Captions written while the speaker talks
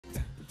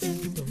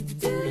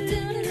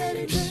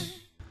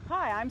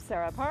Hi, I'm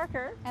Sarah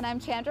Parker. And I'm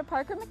Chandra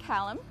Parker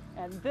McCallum.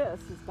 And this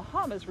is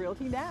Bahamas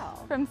Realty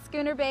Now. From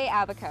Schooner Bay,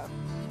 Abaco.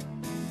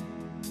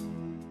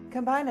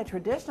 Combine a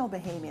traditional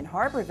Bahamian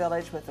harbor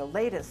village with the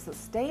latest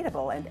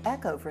sustainable and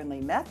eco-friendly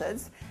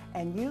methods,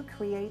 and you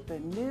create the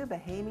new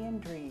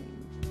Bahamian dream.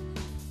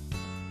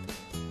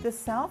 The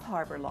South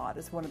Harbour lot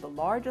is one of the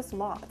largest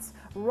lots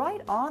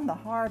right on the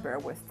harbor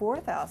with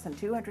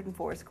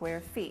 4,204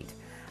 square feet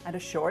and a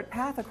short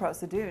path across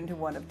the dune to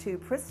one of two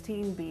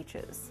pristine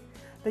beaches.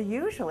 The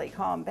usually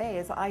calm bay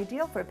is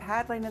ideal for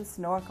paddling and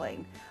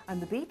snorkeling,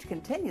 and the beach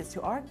continues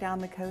to arc down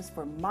the coast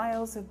for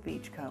miles of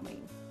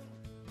beachcombing.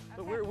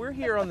 So we're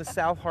here on the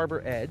South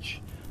Harbour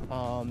edge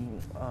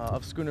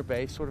of Schooner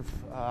Bay, sort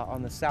of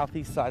on the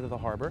southeast side of the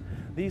harbor.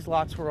 These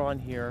lots we're on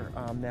here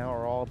now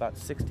are all about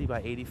 60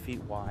 by 80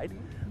 feet wide.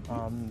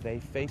 They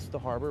face the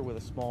harbor with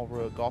a small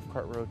road, golf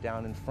cart road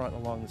down in front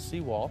along the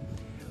seawall,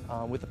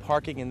 with the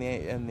parking and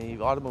the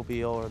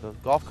automobile or the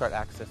golf cart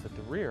access at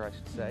the rear, I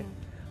should say.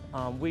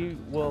 We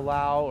will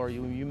allow, or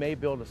you may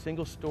build a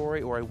single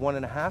story or a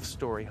 1.5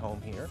 story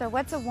home here. So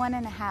what's a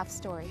 1.5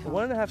 story home?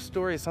 A 1.5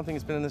 story is something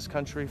that's been in this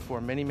country for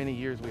many, many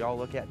years. We all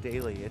look at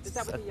daily. It's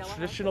a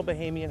traditional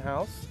Bahamian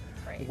house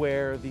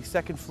where the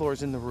second floor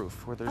is in the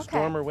roof, where there's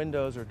dormer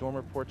windows or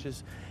dormer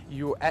porches.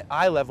 At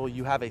eye level,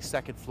 you have a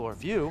second floor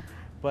view,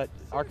 but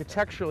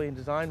architecturally and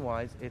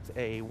design-wise, it's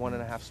a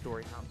 1.5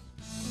 story house.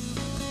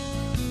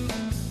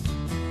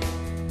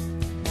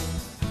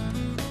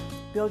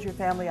 Build your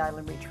family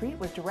island retreat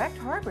with direct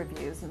harbor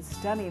views and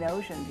stunning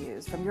ocean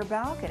views from your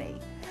balcony.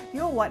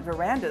 You'll want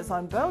verandas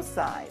on both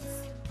sides.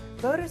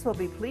 Voters will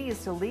be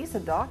pleased to lease a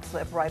dock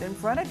slip right in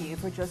front of you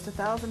for just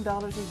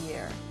 $1,000 a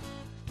year.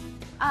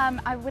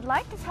 I would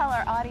like to tell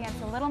our audience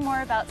a little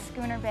more about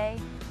Schooner Bay,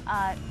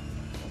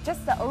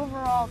 just the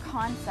overall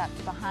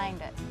concept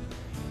behind it.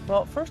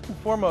 Well, first and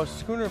foremost,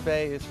 Schooner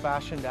Bay is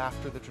fashioned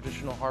after the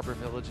traditional harbor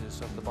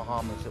villages of the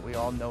Bahamas that we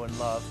all know and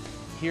love.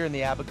 Here in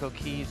the Abaco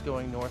Keys,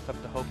 going north up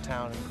to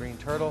Hopetown and Green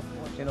Turtle,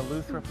 in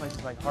Eleuthera,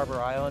 places like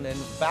Harbor Island, and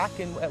back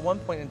at one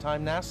point in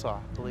time, Nassau,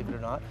 believe it or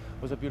not,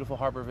 was a beautiful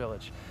harbor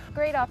village.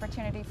 Great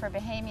opportunity for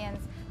Bahamians,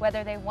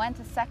 whether they want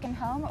a second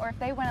home or if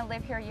they want to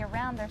live here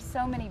year-round. There's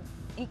so many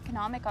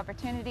economic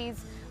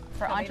opportunities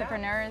for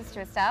entrepreneurs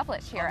to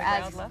establish here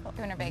as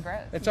Schooner Bay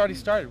grows. It's already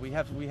started. We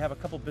have a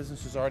couple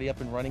businesses already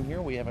up and running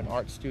here. We have an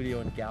art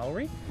studio and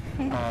gallery.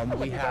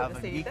 We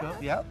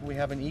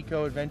have an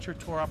eco adventure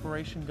tour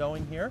operation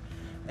going here.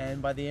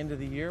 And by the end of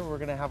the year, we're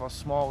going to have a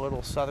small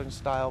little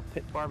southern-style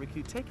pit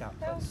barbecue takeout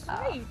place. Oh,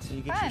 great. So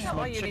you get your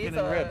smoked chicken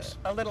and ribs.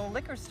 A little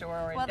liquor store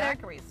or a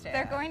daiquiri stand.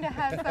 They're going to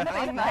have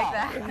something like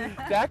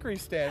that. Daiquiri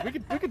stand.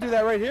 We could do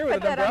that right here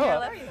with an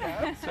umbrella.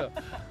 So,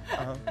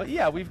 but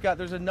yeah,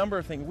 there's a number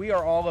of things. We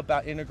are all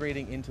about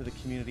integrating into the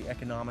community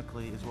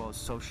economically as well as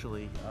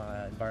socially,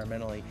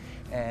 environmentally,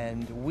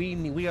 and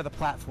we are the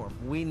platform.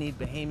 We need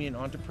Bahamian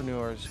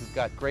entrepreneurs who've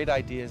got great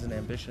ideas and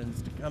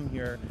ambitions to come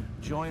here,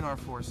 join our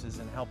forces,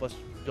 and help us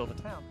build a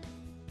town.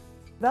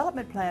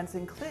 Development plans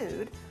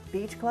include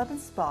beach club and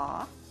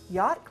spa,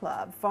 yacht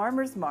club,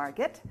 farmers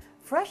market,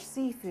 fresh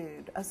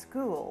seafood, a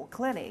school,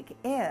 clinic,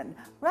 inn,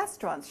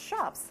 restaurants,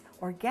 shops,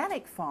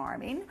 organic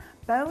farming,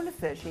 bone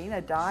fishing,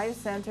 a dive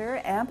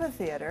center,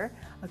 amphitheater,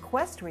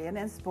 equestrian,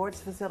 and sports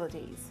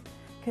facilities.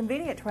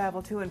 Convenient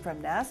travel to and from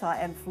Nassau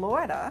and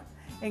Florida,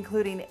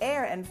 including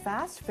air and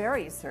fast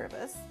ferry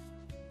service.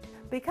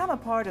 Become a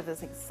part of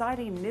this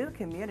exciting new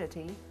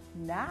community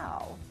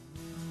now.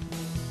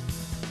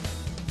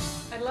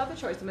 I love the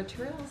choice of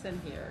materials in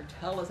here.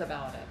 Tell us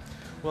about it.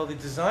 Well, the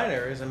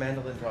designer is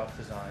Amanda Lindroth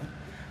Design,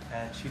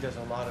 and she does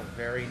a lot of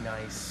very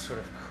nice, sort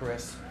of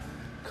crisp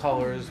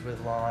colors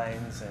with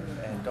lines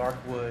and dark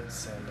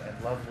woods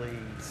and lovely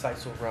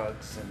sisal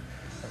rugs and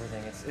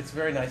everything. It's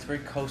very nice, very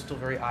coastal,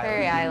 very islandy.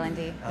 Very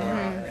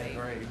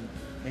islandy. And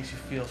makes you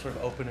feel sort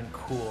of open and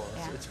cool.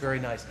 It's very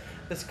nice.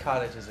 This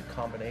cottage is a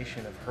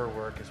combination of her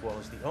work as well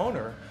as the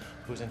owner,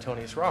 who's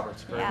Antonius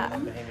Roberts, very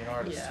well-known Bahamian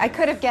artist. I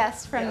could have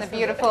guessed from the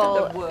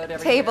beautiful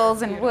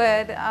tables and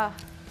wood. Oh,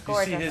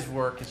 gorgeous. You see his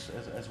work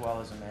as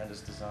well as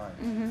Amanda's design.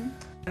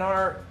 And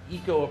our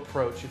eco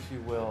approach, if you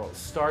will,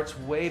 starts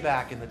way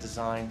back in the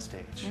design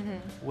stage.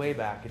 Way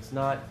back. It's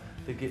not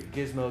the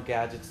gizmo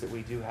gadgets that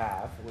we do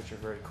have, which are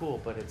very cool,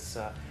 but it's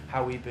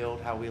how we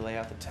build, how we lay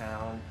out the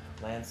town,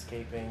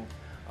 landscaping,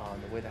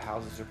 the way the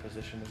houses are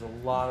positioned. There's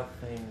a lot of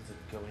things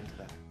that go into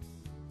that.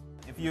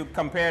 If you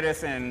compare this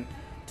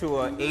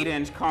to an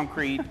 8-inch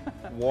concrete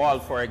wall,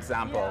 for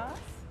example,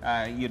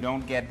 you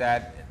don't get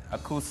that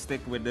acoustic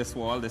with this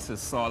wall. This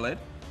is solid,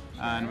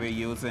 and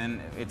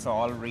it's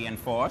all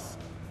reinforced,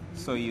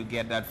 so you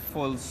get that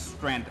full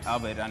strength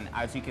of it. And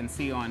as you can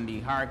see on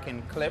the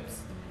hurricane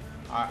clips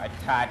are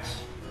attached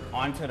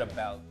onto the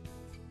belt.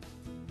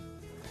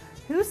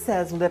 Who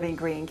says living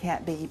green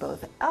can't be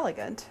both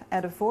elegant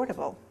and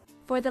affordable?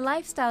 For the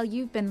lifestyle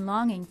you've been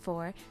longing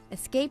for,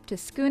 escape to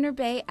Schooner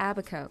Bay,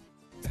 Abaco.